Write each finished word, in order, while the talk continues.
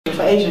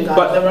for Asian guys.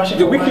 But then Russian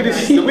the for white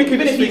wickedest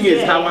guys. thing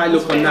is how I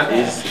look on that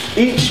is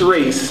each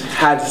race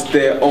has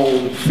their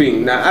own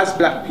thing. Now, as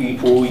black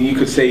people, you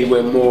could say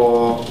we're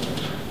more.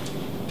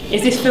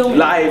 Is this film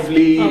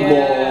lively,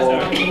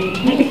 more.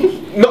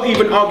 Not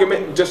even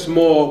argument, just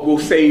more. We'll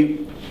say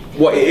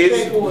what it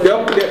is.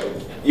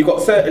 You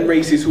got certain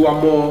races who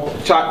are more,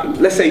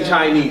 let's say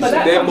Chinese.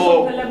 They're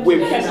more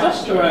with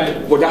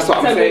testosterone. Well, that's what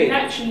I'm saying. So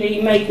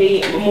naturally,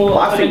 maybe more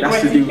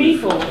aggressive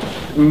people.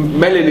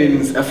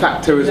 Melanin's a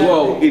factor as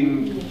well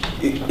in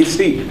it's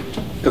deep.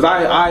 Because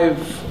I've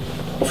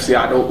obviously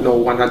I don't know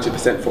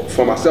 100%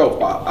 for myself,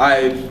 but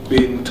I've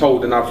been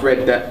told and I've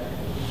read that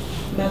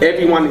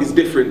everyone is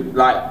different.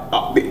 Like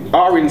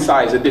our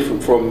insides are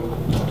different from.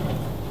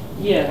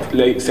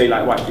 Say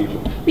like white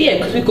people. Yeah,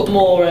 because we've got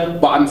more.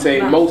 But I'm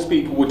saying most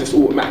people would just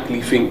automatically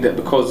think that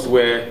because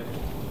we're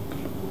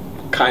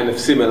kind of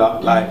similar,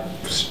 like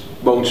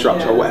bone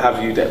structure or what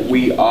have you, that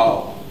we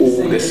are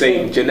all the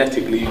same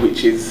genetically,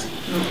 which is.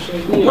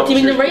 What do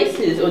you mean the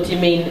races, or do you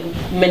mean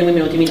men and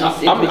women, or do you mean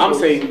us? I'm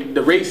saying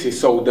the races.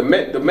 So the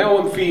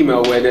male and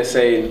female, where they're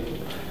saying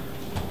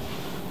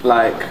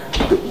like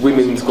the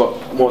women's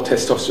got more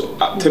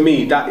testosterone. To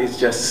me, that is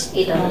just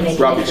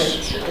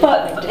rubbish.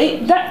 But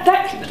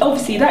that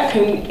obviously that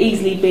can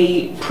easily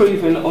be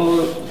proven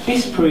or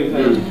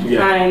disproven,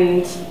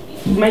 and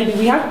maybe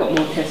we have got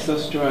more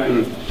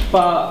testosterone.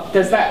 But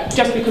does that,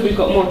 just because we've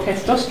got more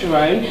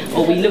testosterone,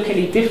 or we look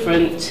any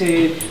different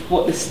to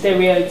what the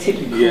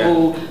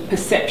stereotypical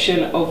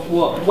perception of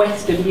what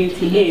Western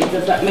beauty is,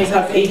 does that make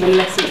us even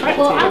less attractive?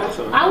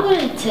 Well, I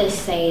wanted to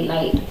say,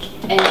 like,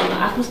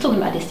 I was talking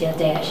about this the other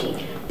day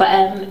actually, but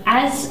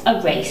as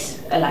a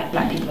race, like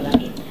black people, I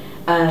mean,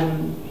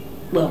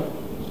 well,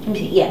 let me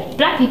see, yeah,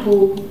 black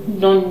people,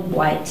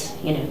 non-white,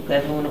 you know,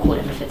 whoever you want to call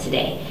them for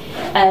today,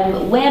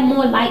 we're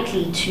more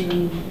likely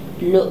to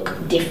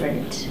look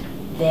different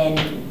than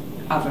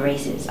other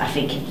races, I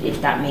think,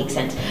 if that makes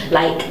sense.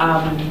 Like,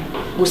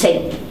 we'll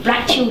say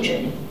black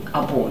children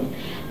are born,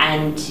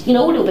 and you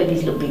know, all little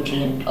babies look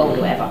wrinkly and old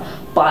or whatever,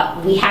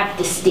 but we have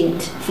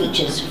distinct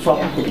features from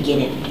the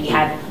beginning. We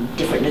have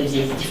different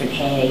noses, different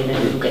hair, you know,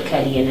 we get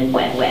curly and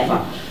whatever.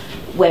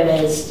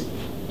 Whereas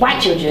white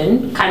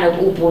children kind of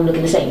all born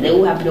looking the same. They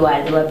all have blue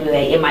eyes, they all have blue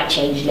hair, it might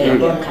change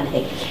later on kind of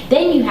thing.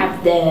 Then you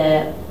have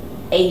the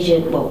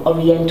Asian, well,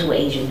 Oriental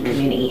Asian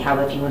community,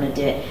 however you want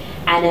to do it.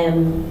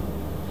 And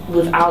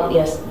without,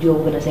 yes, you're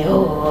going to say,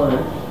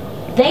 oh,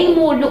 they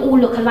all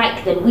look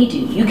alike than we do.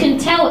 You can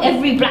tell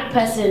every black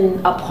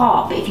person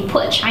apart, but if you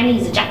put a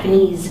Chinese, a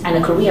Japanese,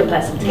 and a Korean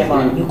person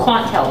together, you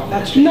can't tell.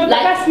 That's true. No,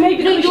 like, that's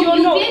maybe you'll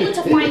be able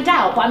to find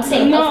out, but I'm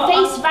saying at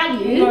face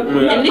value,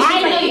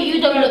 I know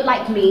you don't look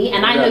like me,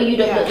 and I know you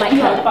don't look like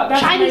her. But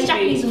Chinese,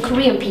 Japanese, and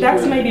Korean people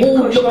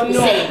all look the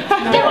same.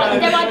 There are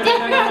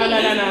differences.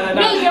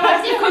 No, there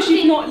are differences. Because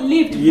you've not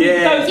lived with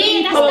those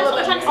people. That's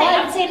what I'm trying to say.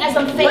 I'm saying as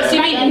I'm face value. What do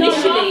you mean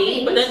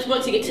initially? But then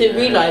once you get to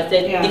realise,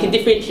 then you can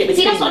differentiate between.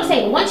 See, that's what I'm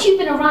saying. Once you've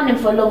been around them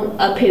for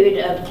a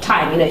period of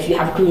time, you know, if you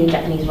have Korean,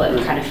 Japanese,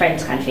 whatever kind of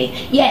friends kind of thing.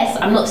 Yes,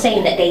 I'm not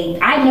saying that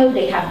I know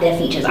they have their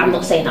features. I'm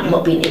not saying I'm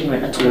not being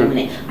ignorant at all in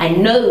it. I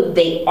know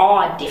they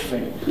are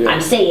different.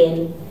 I'm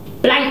saying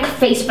blank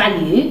face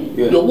value,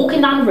 you're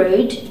walking down the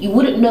road, you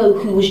wouldn't know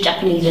who was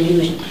Japanese and who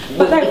was,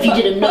 if you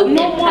didn't know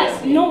them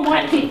personally.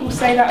 Non-white people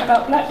say that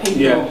about black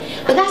people.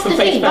 But that's the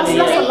thing, that's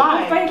a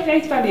lie.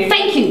 Face value.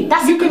 Thank you,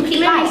 that's a complete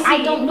lie.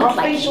 I don't look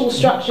like facial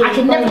structure. I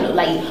can never look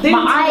like you.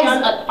 Our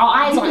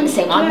eyes aren't the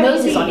same, our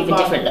noses aren't even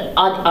different,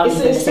 aren't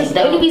even the same.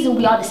 The only reason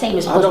we are the same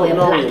is because we're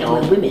black and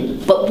we're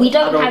women. But we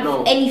don't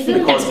have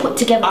anything that's put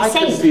together the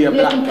same.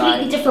 We're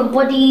completely different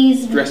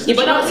bodies. Yeah,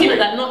 but I don't see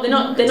that. They're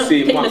not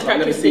picking the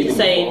characteristics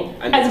saying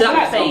as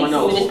black face.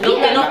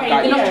 They're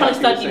not trying to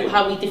study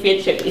how we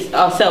differentiate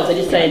ourselves. They're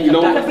just saying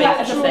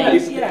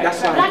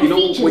that's like, you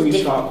know, when you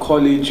start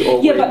college or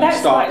when you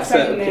start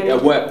a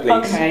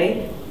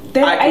workplace.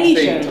 They're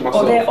Asian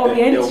or they're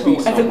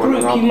Oriental. As a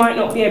group, you might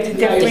not be able to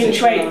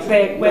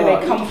differentiate where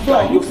they come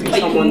from. You'll see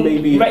someone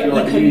maybe if you're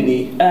at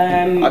uni,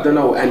 I don't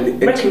know,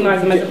 and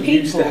recognise them as a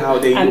people.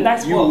 And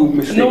that's what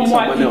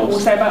non-white people will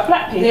say about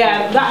black people.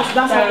 Yeah, that's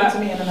happened to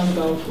me and another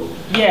girl.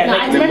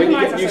 Yeah, and then when you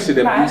get used to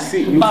them,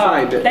 you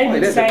find that they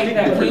would say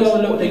that we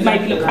all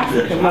maybe look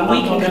African when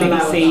we can clearly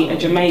see a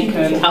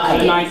Jamaican,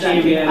 a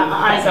Nigerian,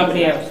 and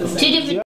somebody else.